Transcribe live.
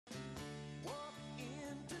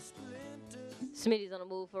Smitty's on the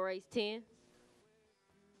move for race 10.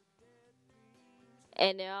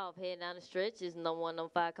 And they're off, heading down the stretch. Is number one, number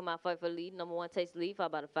five, come out, fight for the lead. Number one takes the lead,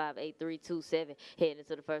 followed by the 5, 8, 3, 2, 7. Heading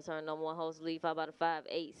into the first turn, number one holds the lead, followed by the 5,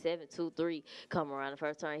 8, 7, 2, 3. Come around the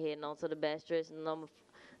first turn, heading on to the back stretch.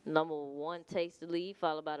 Number one takes the lead,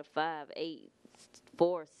 followed by the 5, 8,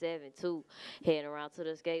 4, 7, 2. Heading around to the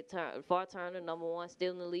escape turn, far turn. The number one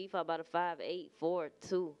still in the lead, followed by the 5, 8, 4,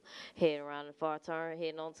 2. Heading around the far turn,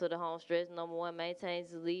 heading on to the home stretch. Number one maintains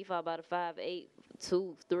the lead, followed by the 5, 8,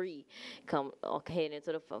 2, 3. Come heading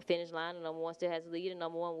into the finish line. The number one still has the lead, and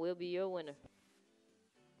number one will be your winner.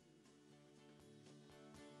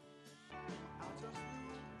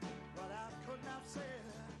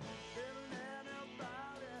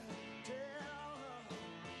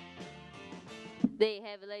 There you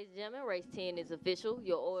have it, ladies and gentlemen. Race 10 is official.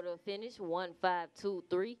 Your order of finish 1, 5, 2,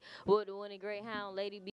 3. Will the winning Greyhound Lady be